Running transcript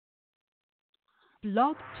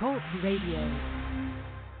Blog Talk Radio.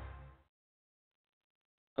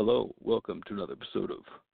 Hello, welcome to another episode of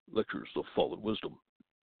Lectures of Fallen Wisdom.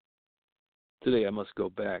 Today I must go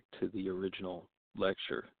back to the original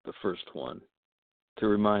lecture, the first one, to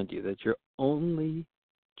remind you that your only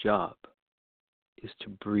job is to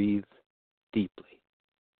breathe deeply.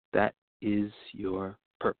 That is your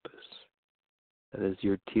purpose. That is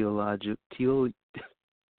your teleological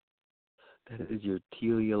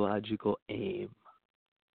aim.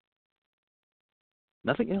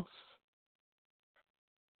 Nothing else.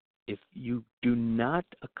 If you do not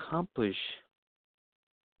accomplish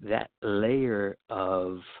that layer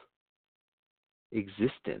of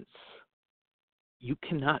existence, you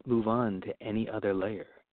cannot move on to any other layer.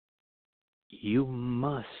 You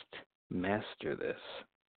must master this.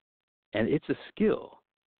 And it's a skill.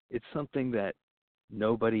 It's something that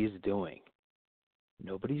nobody's doing.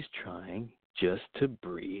 Nobody's trying just to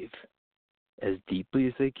breathe as deeply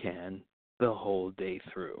as they can the whole day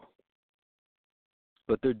through.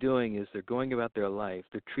 What they're doing is they're going about their life.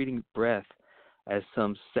 They're treating breath as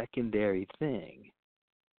some secondary thing,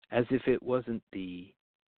 as if it wasn't the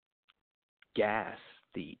gas,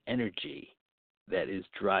 the energy that is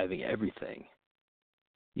driving everything.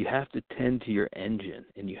 You have to tend to your engine,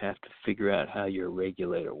 and you have to figure out how your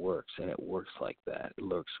regulator works, and it works like that. It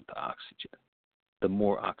works with oxygen. The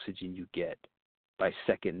more oxygen you get by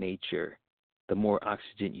second nature, the more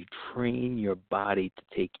oxygen you train your body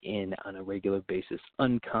to take in on a regular basis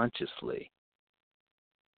unconsciously,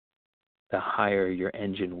 the higher your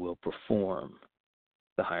engine will perform,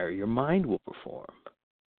 the higher your mind will perform.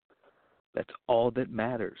 That's all that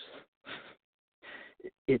matters.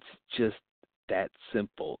 It's just that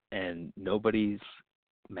simple, and nobody's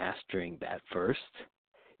mastering that first.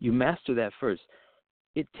 You master that first.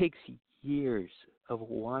 It takes years of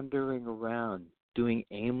wandering around doing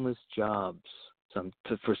aimless jobs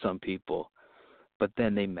for some people, but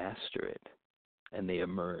then they master it and they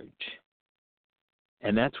emerge.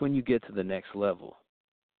 And that's when you get to the next level,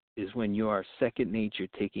 is when you are second nature,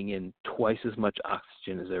 taking in twice as much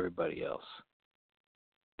oxygen as everybody else.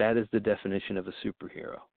 That is the definition of a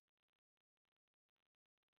superhero.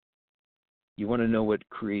 You want to know what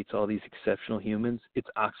creates all these exceptional humans? It's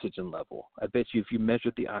oxygen level. I bet you if you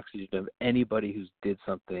measured the oxygen of anybody who did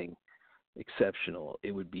something exceptional,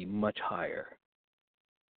 it would be much higher.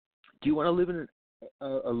 Do you want to live in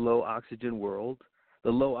a low oxygen world? The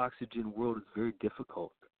low oxygen world is very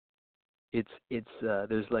difficult.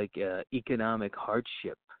 There's like economic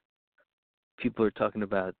hardship. People are talking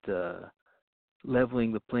about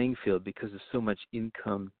leveling the playing field because of so much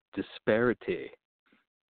income disparity.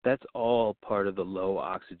 That's all part of the low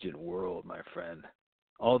oxygen world, my friend.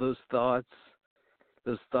 All those thoughts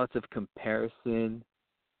of comparison,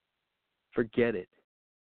 forget it.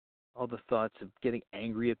 All the thoughts of getting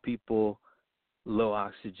angry at people, low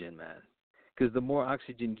oxygen, man. Because the more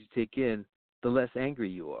oxygen you take in, the less angry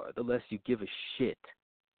you are, the less you give a shit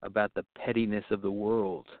about the pettiness of the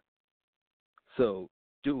world. So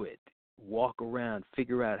do it. Walk around,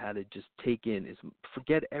 figure out how to just take in.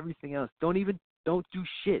 Forget everything else. Don't do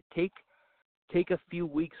shit. Take a few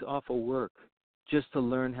weeks off of work just to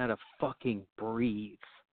learn how to fucking breathe.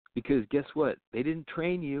 Because guess what? They didn't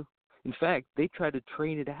train you. In fact, they try to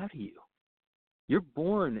train it out of you. You're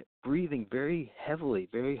born breathing very heavily,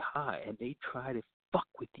 very high, and they try to fuck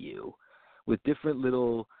with you with different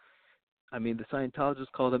little, the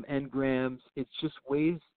Scientologists call them engrams. It's just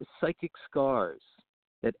ways, psychic scars,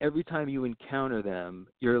 that every time you encounter them,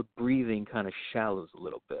 your breathing kind of shallows a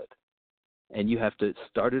little bit. And you have to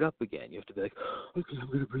start it up again. You have to be like, okay, I'm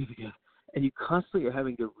going to breathe again. And you constantly are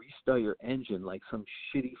having to restart your engine like some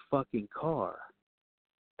shitty fucking car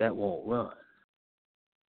that won't run.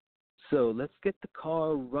 So let's get the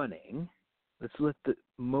car running. Let's let the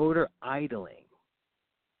motor idling.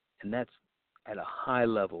 And that's at a high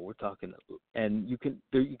level. We're talking, and you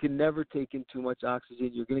can never take in too much oxygen.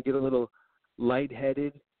 You're going to get a little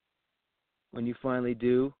lightheaded when you finally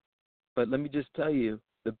do. But let me just tell you,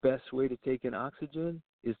 the best way to take in oxygen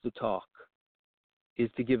is to talk, is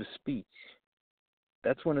to give a speech.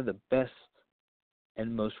 That's one of the best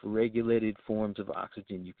and most regulated forms of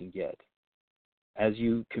oxygen you can get. As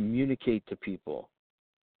you communicate to people,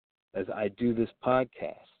 as I do this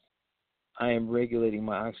podcast, I am regulating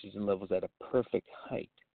my oxygen levels at a perfect height.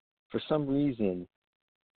 For some reason,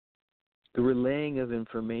 the relaying of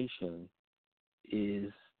information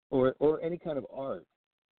is, or any kind of art,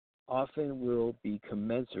 often will be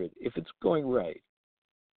commensurate. If it's going right,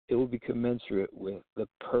 it will be commensurate with the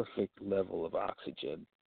perfect level of oxygen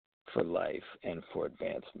for life and for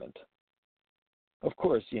advancement. Of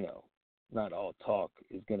course, not all talk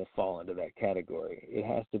is going to fall into that category. It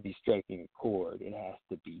has to be striking a chord. It has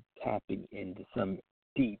to be tapping into some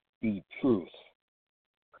deep, deep truth.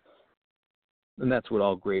 And that's what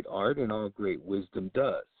all great art and all great wisdom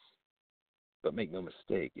does. But make no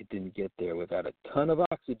mistake, it didn't get there without a ton of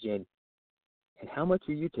oxygen. And how much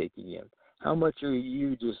are you taking in? How much are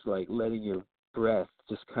you just like letting your breath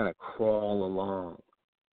just kind of crawl along?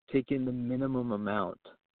 Take in the minimum amount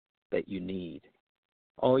that you need.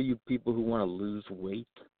 All you people who want to lose weight,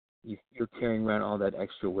 you're carrying around all that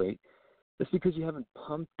extra weight. That's because you haven't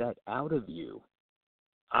pumped that out of you.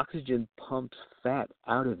 Oxygen pumps fat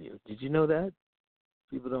out of you. Did you know that?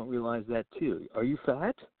 People don't realize that too. Are you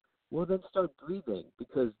fat? Well, then start breathing,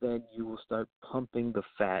 because then you will start pumping the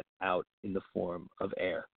fat out in the form of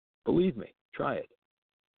air. Believe me, try it.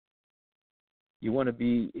 You want to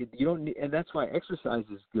be, you don't need, and that's why exercise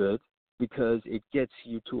is good, because it gets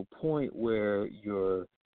you to a point where you're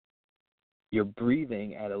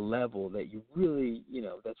breathing at a level that you really,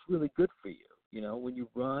 that's really good for you. When you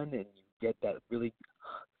run and you get that really,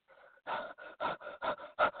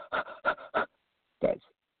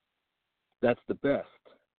 that's the best.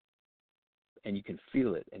 And you can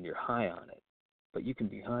feel it, and you're high on it. But you can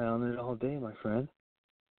be high on it all day, my friend.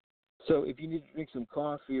 So if you need to drink some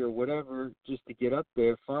coffee or whatever just to get up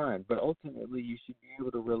there, fine. But ultimately, you should be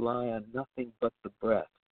able to rely on nothing but the breath.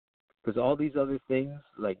 Because all these other things,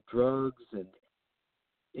 like drugs and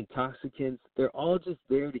intoxicants, they're all just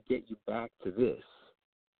there to get you back to this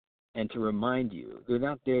and to remind you. They're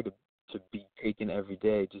not there to be taken every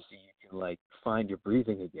day just so you can, like, find your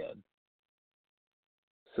breathing again.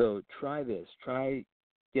 So try this. Try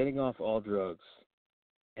getting off all drugs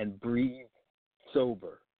and breathe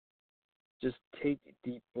sober. Just take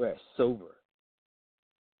deep breaths sober.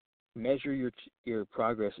 Measure your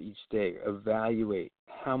progress each day. Evaluate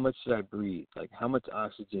how much did I breathe? Like, how much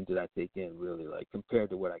oxygen did I take in, really, like, compared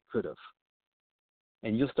to what I could have?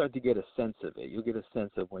 And you'll start to get a sense of it. You'll get a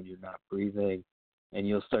sense of when you're not breathing, and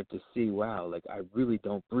you'll start to see, wow, like, I really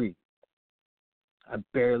don't breathe. I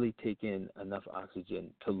barely take in enough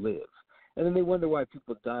oxygen to live. And then they wonder why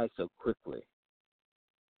people die so quickly.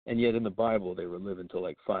 And yet in the Bible, they were living to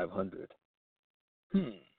like 500.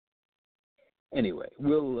 Anyway,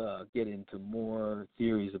 we'll get into more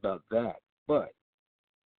theories about that. But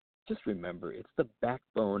just remember, it's the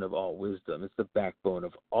backbone of all wisdom. It's the backbone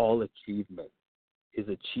of all achievement, is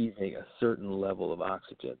achieving a certain level of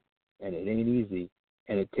oxygen. And it ain't easy,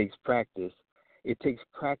 and it takes practice. It takes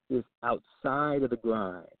practice outside of the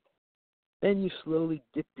grind. Then you slowly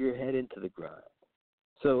dip your head into the grind.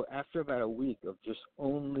 So after about a week of just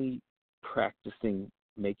only practicing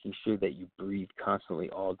making sure that you breathe constantly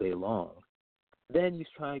all day long, then you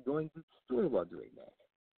try going to the store while doing that.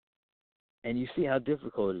 And you see how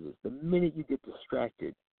difficult it is. The minute you get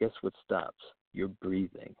distracted, guess what stops? Your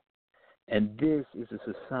breathing. And this is a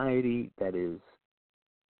society that is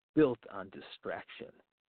built on distraction.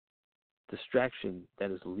 Distraction that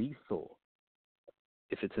is lethal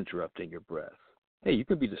if it's interrupting your breath. Hey, you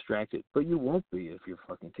can be distracted, but you won't be if you're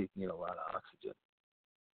fucking taking in a lot of oxygen.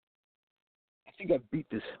 I think I've beat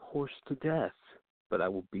this horse to death, but I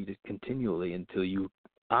will beat it continually until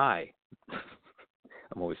I'm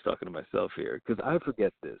always talking to myself here, because I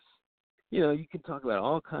forget this. You can talk about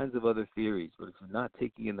all kinds of other theories, but if you're not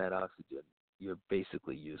taking in that oxygen, you're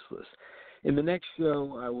basically useless. In the next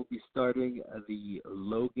show, I will be starting the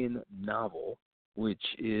Logan novel, which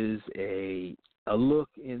is a look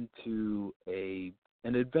into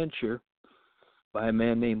an adventure by a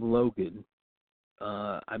man named Logan.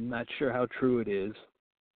 I'm not sure how true it is.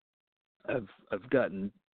 I've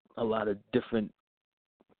gotten a lot of different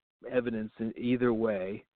evidence in either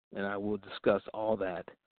way, and I will discuss all that.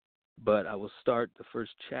 But I will start the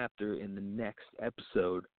first chapter in the next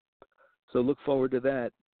episode. So look forward to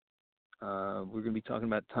that. We're going to be talking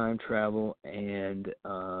about time travel and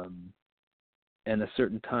a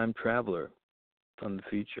certain time traveler from the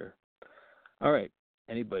future. All right,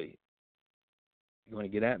 anybody, you want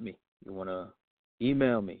to get at me? You want to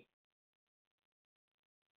email me?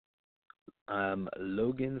 I'm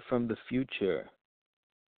Logan from the future